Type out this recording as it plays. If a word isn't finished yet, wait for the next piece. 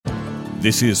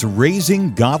This is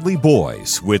Raising Godly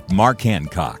Boys with Mark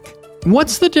Hancock.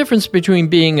 What's the difference between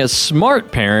being a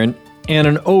smart parent and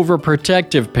an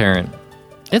overprotective parent?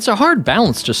 It's a hard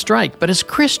balance to strike, but as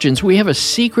Christians, we have a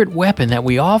secret weapon that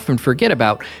we often forget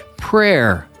about: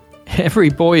 prayer. Every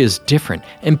boy is different,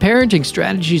 and parenting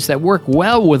strategies that work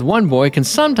well with one boy can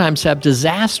sometimes have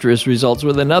disastrous results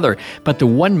with another. But the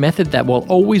one method that will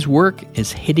always work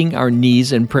is hitting our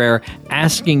knees in prayer,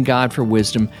 asking God for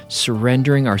wisdom,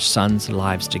 surrendering our sons'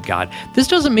 lives to God. This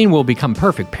doesn't mean we'll become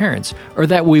perfect parents or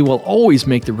that we will always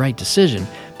make the right decision.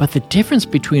 But the difference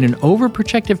between an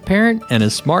overprotective parent and a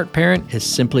smart parent is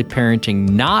simply parenting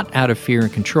not out of fear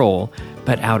and control,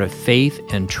 but out of faith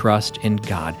and trust in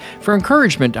God. For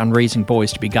encouragement on raising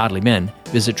boys to be godly men,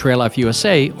 visit Trail Life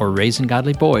USA or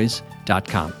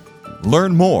RaisingGodlyBoys.com.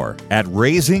 Learn more at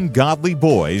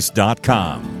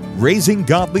RaisingGodlyBoys.com.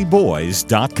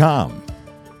 RaisingGodlyBoys.com.